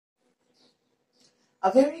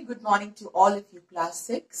A very good morning to all of you, class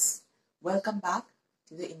 6. Welcome back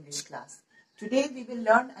to the English class. Today we will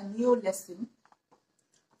learn a new lesson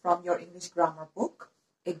from your English grammar book,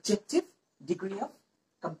 Adjective, Degree of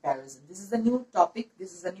Comparison. This is a new topic.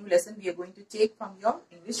 This is a new lesson we are going to take from your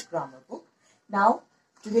English grammar book. Now,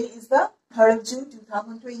 today is the 3rd of June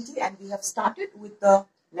 2020 and we have started with the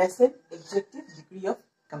lesson, Adjective, Degree of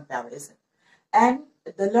Comparison. And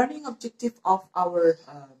the learning objective of our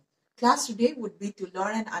class today would be to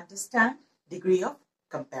learn and understand degree of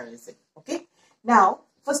comparison. Okay. Now,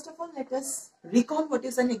 first of all, let us recall what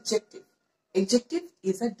is an adjective. Adjective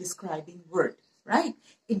is a describing word, right?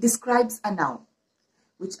 It describes a noun,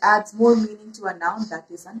 which adds more meaning to a noun. That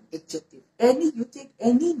is an adjective. You take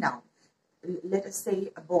any noun. Let us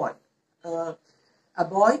say a boy. The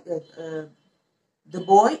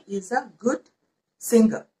boy is a good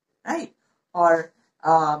singer, right? Or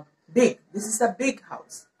big. This is a big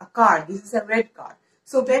house. A car. This is a red car.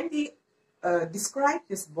 So when we describe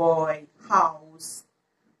this boy, house,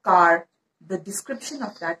 car, the description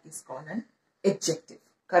of that is called an adjective.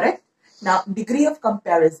 Correct? Now, degree of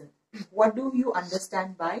comparison. What do you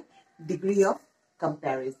understand by degree of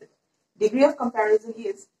comparison? Degree of comparison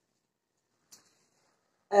is,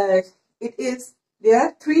 there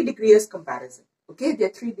are 3 degrees of comparison. Okay, there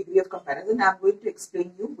are 3 degrees of comparison. I'm going to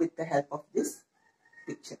explain you with the help of this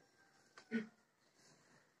picture.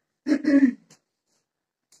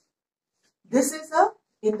 This is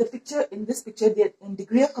in this picture, in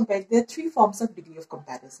degree of comparison, there are 3 forms of degree of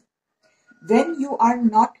comparison. When you are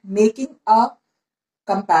not making a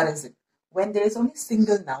comparison, when there is only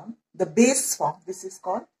single noun, the base form, this is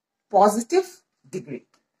called positive degree.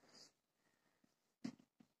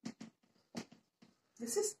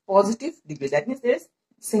 This is positive degree. That means there is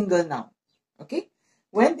single noun. Okay.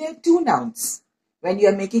 When there are 2 nouns, when you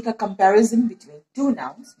are making a comparison between 2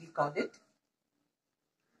 nouns, we call it.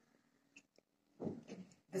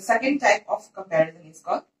 The second type of comparison is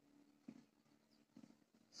called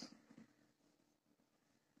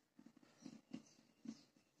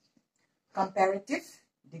comparative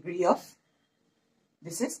degree of.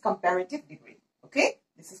 This is comparative degree. Okay.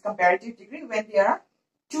 This is comparative degree when there are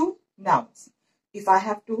 2 nouns. If I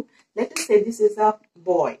have to, let us say this is a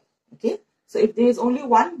boy. Okay. So if there is only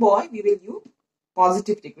one boy, we will use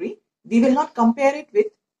positive degree. We will not compare it with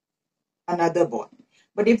another boy.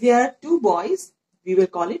 But if there are 2 boys, we will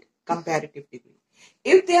call it comparative degree.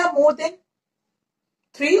 If there are more than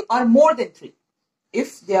 3 or more than 3,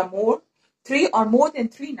 if there are 3 or more than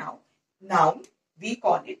 3 noun, we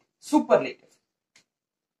call it superlative.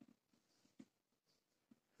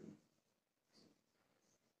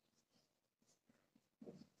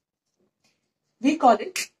 We call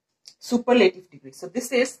it superlative degree. So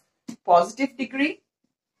this is positive degree,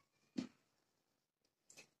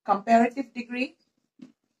 comparative degree,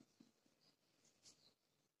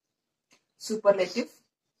 superlative.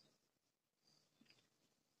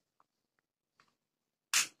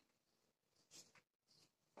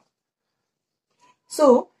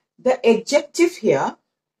 So the adjective here,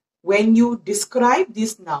 when you describe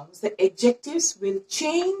these nouns, the adjectives will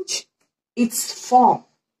change its form.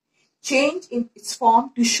 Change in its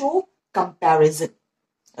form to show comparison.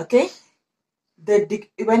 Okay.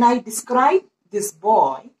 When I describe this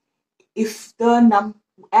boy, if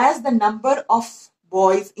as the number of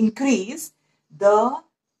boys increase, the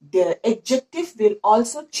adjective will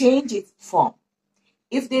also change its form.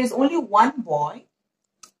 If there is only one boy,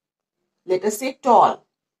 let us say tall.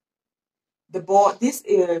 The boy,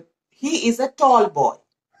 he is a tall boy.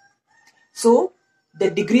 So the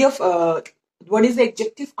degree of what is the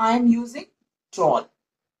adjective I am using? Tall.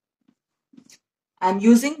 I am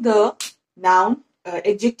using the noun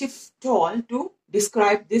adjective tall to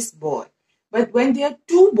describe this boy. But when there are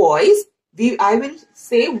 2 boys, I will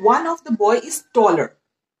say one of the boy is taller.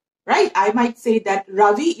 Right? I might say that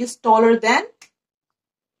Ravi is taller than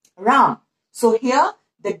Ram. So here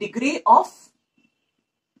the degree of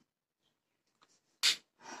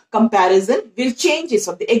comparison will change its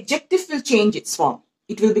form. The adjective will change its form.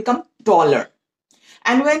 It will become taller.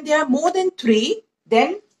 And when there are more than 3,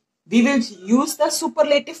 then we will use the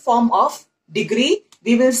superlative form of degree.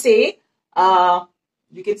 We will say,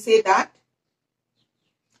 you can say that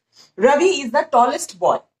Ravi is the tallest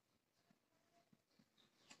boy.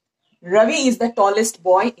 Ravi is the tallest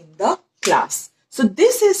boy in the class. So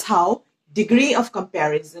this is how degree of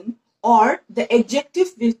comparison or the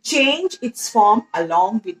adjective will change its form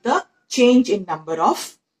along with the change in number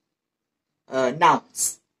of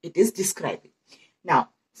nouns it is describing. Now,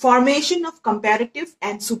 formation of comparative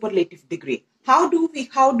and superlative degree. How do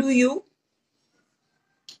you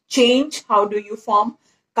change, how do you form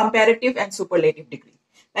comparative and superlative degree.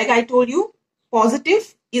 Like I told you,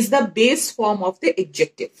 positive is the base form of the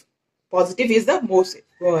adjective. Positive is the most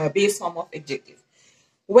base form of adjective.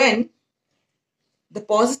 When the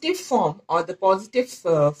positive form or the positive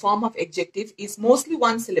form of adjective is mostly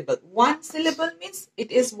one syllable. One syllable means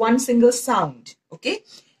it is one single sound. Okay.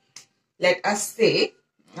 Let us say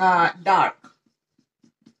dark.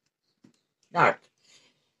 Dark.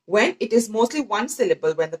 When it is mostly one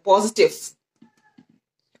syllable, when the positive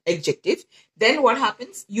adjective, then what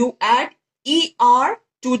happens? You add ER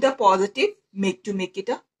to the positive to make it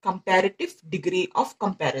a comparative degree of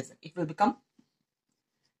comparison. It will become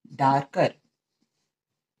darker.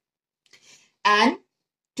 And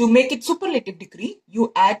to make it superlative degree,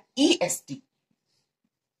 you add EST.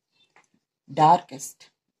 Darkest.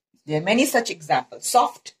 There are many such examples.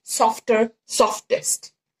 Soft, softer,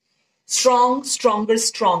 softest. Strong, stronger,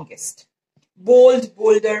 strongest. Bold,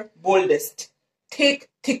 bolder, boldest. Thick,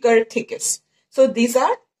 thicker, thickest. So these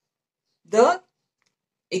are the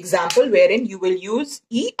example wherein you will use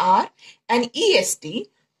ER and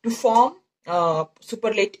EST to form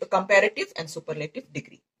superlative, comparative and superlative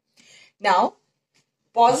degree. Now,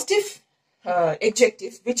 positive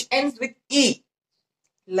adjective which ends with E,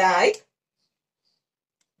 like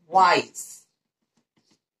wise.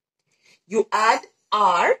 You add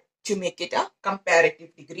R to make it a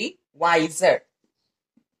comparative degree, wiser.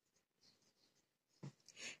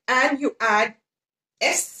 And you add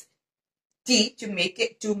ST to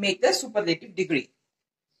make the superlative degree,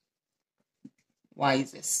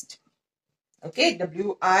 wisest. Okay,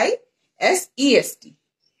 WISEST.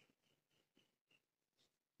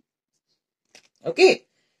 Okay,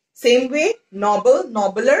 same way, noble,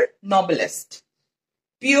 nobler, noblest.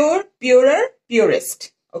 Pure, purer,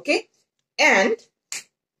 purest. Okay, and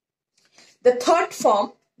the third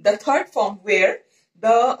form where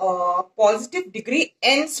the positive degree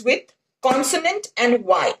ends with consonant and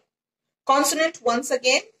Y. Consonant, once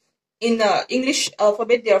again, in the English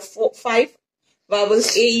alphabet, there are 5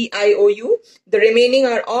 vowels, A, E, I, O, U. The remaining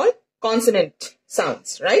are all consonant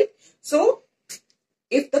sounds, right? So,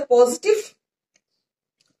 if the positive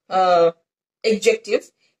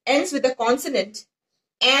adjective ends with a consonant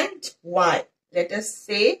and Y, let us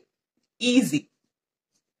say easy.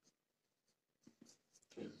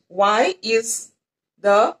 Y is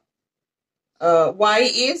the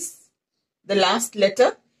last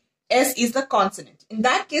letter. S is the consonant. In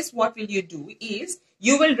that case, what will you do is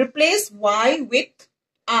you will replace Y with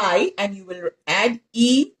I and you will add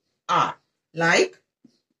ER, like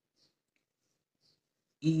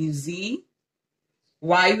easy.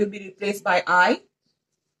 Y will be replaced by I,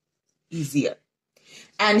 easier.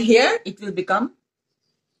 And here it will become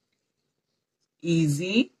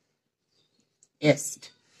easiest.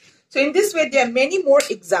 So in this way, there are many more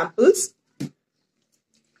examples.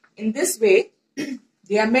 In this way,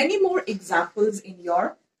 there are many more examples in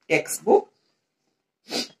your textbook.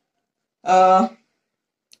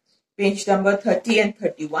 Page number 30 and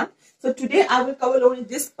 31. So today I will cover only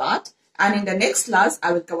this part, and in the next class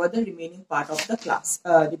I will cover the remaining part of the class,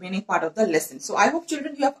 remaining part of the lesson. So I hope,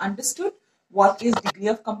 children, you have understood what is degree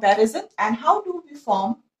of comparison and how do we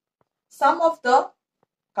form some of the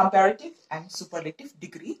comparative and superlative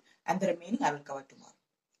degree, and the remaining I will cover tomorrow.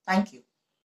 Thank you.